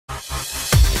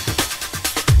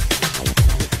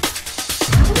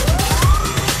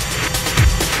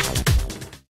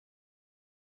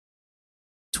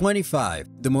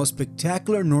25. The most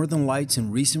spectacular northern lights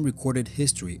in recent recorded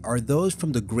history are those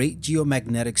from the Great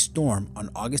Geomagnetic Storm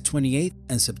on August 28th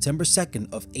and September 2nd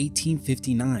of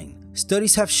 1859.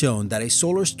 Studies have shown that a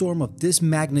solar storm of this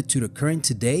magnitude occurring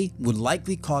today would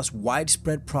likely cause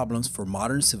widespread problems for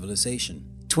modern civilization.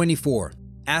 24.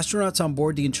 Astronauts on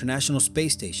board the International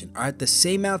Space Station are at the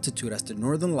same altitude as the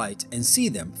northern lights and see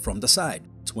them from the side.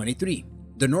 23.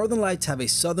 The northern lights have a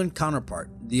southern counterpart,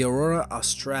 the Aurora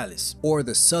Borealis, or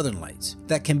the southern lights,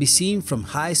 that can be seen from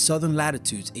high southern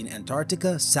latitudes in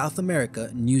Antarctica, South America,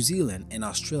 New Zealand, and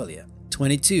Australia.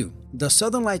 22. The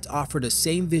southern lights offer the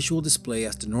same visual display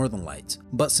as the northern lights,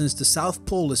 but since the South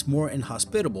Pole is more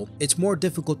inhospitable, it's more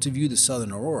difficult to view the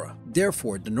southern aurora.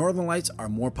 Therefore, the northern lights are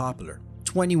more popular.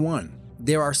 21.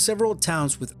 There are several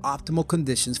towns with optimal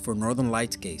conditions for northern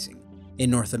lights gazing. In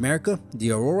North America,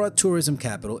 the Aurora tourism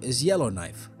capital is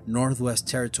Yellowknife, Northwest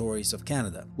Territories of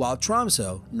Canada, while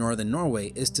Tromsø, northern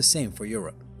Norway, is the same for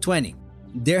Europe. 20.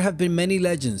 There have been many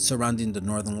legends surrounding the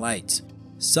northern lights.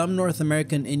 Some North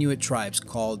American Inuit tribes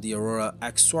call the aurora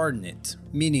Aksvarnit,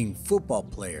 meaning football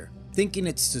player, thinking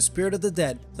it's the spirit of the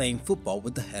dead playing football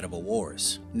with the head of a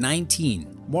walrus.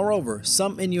 19. Moreover,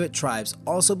 some Inuit tribes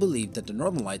also believed that the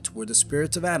northern lights were the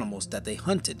spirits of animals that they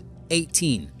hunted.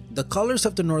 18. The colors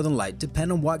of the northern light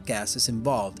depend on what gas is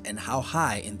involved and how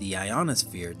high in the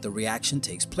ionosphere the reaction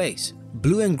takes place.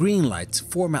 Blue and green lights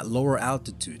form at lower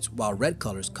altitudes, while red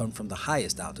colors come from the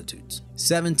highest altitudes.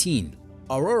 17.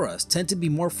 Auroras tend to be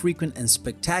more frequent and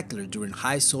spectacular during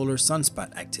high solar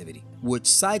sunspot activity, which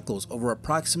cycles over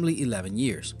approximately 11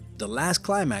 years. The last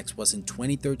climax was in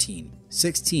 2013.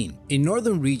 16. In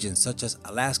northern regions such as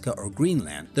Alaska or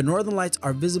Greenland, the northern lights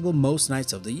are visible most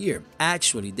nights of the year.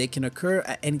 Actually, they can occur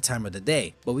at any time of the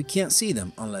day, but we can't see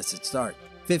them unless it's dark.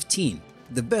 15.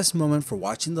 The best moment for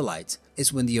watching the lights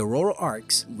is when the auroral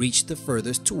arcs reach the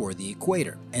furthest toward the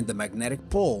equator, and the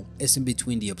magnetic pole is in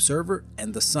between the observer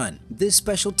and the sun. This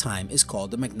special time is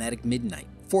called the magnetic midnight.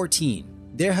 14.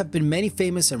 There have been many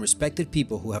famous and respected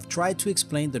people who have tried to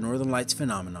explain the northern lights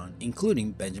phenomenon,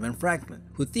 including Benjamin Franklin,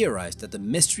 who theorized that the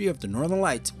mystery of the northern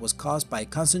lights was caused by a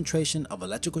concentration of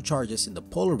electrical charges in the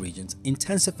polar regions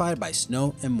intensified by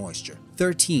snow and moisture.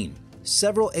 13.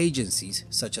 Several agencies,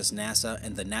 such as NASA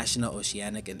and the National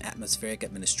Oceanic and Atmospheric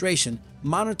Administration,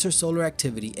 monitor solar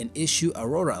activity and issue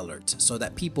aurora alerts so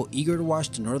that people eager to watch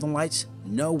the northern lights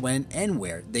know when and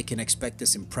where they can expect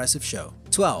this impressive show.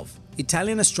 12.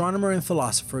 Italian astronomer and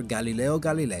philosopher Galileo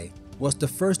Galilei was the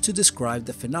first to describe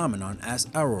the phenomenon as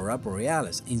Aurora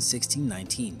Borealis in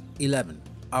 1619. 11.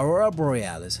 Aurora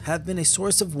Borealis have been a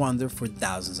source of wonder for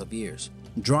thousands of years.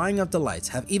 Drawing of the lights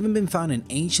have even been found in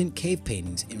ancient cave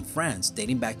paintings in France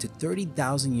dating back to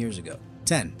 30,000 years ago.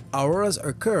 10. Auroras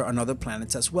occur on other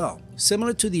planets as well.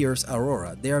 Similar to the Earth's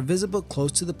aurora, they are visible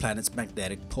close to the planet's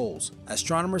magnetic poles.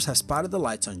 Astronomers have spotted the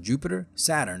lights on Jupiter,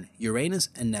 Saturn, Uranus,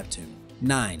 and Neptune.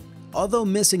 9. Although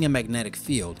missing a magnetic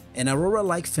field, an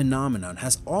aurora-like phenomenon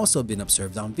has also been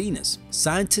observed on Venus.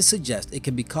 Scientists suggest it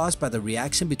can be caused by the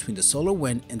reaction between the solar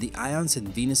wind and the ions in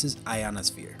Venus's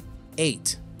ionosphere.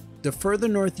 8. The further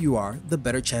north you are, the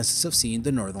better chances of seeing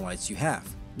the northern lights you have.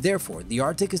 Therefore, the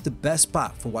Arctic is the best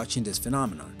spot for watching this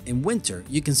phenomenon. In winter,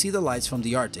 you can see the lights from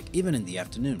the Arctic even in the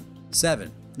afternoon.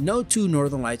 7. No two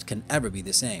northern lights can ever be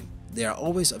the same. They are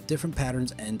always of different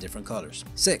patterns and different colors.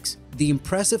 6. The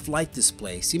impressive light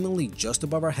display seemingly just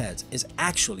above our heads is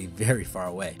actually very far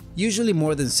away, usually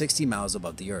more than 60 miles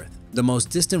above the Earth. The most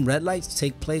distant red lights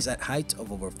take place at heights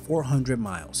of over 400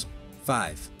 miles.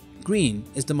 5. Green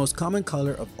is the most common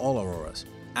color of all auroras.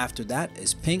 After that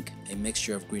is pink, a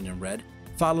mixture of green and red,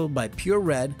 followed by pure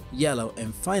red, yellow,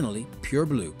 and finally pure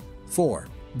blue. 4.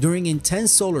 During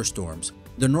intense solar storms,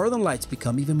 the northern lights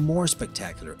become even more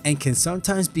spectacular and can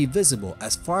sometimes be visible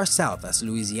as far south as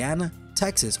Louisiana,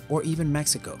 Texas, or even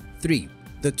Mexico. 3.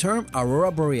 The term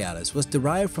Aurora Borealis was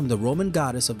derived from the Roman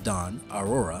goddess of dawn,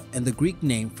 Aurora, and the Greek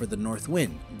name for the north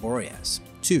wind, Boreas.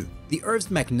 2. The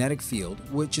Earth's magnetic field,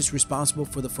 which is responsible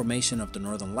for the formation of the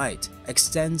northern light,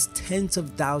 extends tens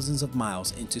of thousands of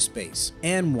miles into space.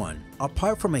 And 1.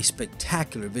 Apart from a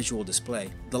spectacular visual display,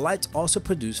 the lights also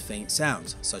produce faint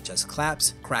sounds, such as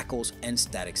claps, crackles, and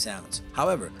static sounds.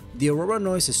 However, the aurora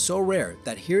noise is so rare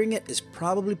that hearing it is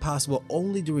probably possible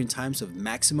only during times of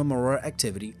maximum aurora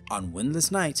activity on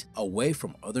windless nights away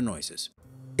from other noises.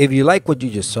 If you like what you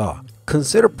just saw,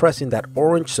 consider pressing that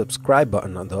orange subscribe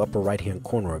button on the upper right hand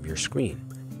corner of your screen.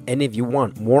 And if you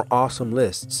want more awesome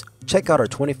lists, check out our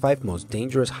 25 most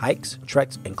dangerous hikes,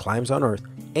 treks, and climbs on Earth,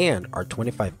 and our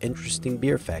 25 interesting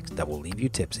beer facts that will leave you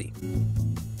tipsy.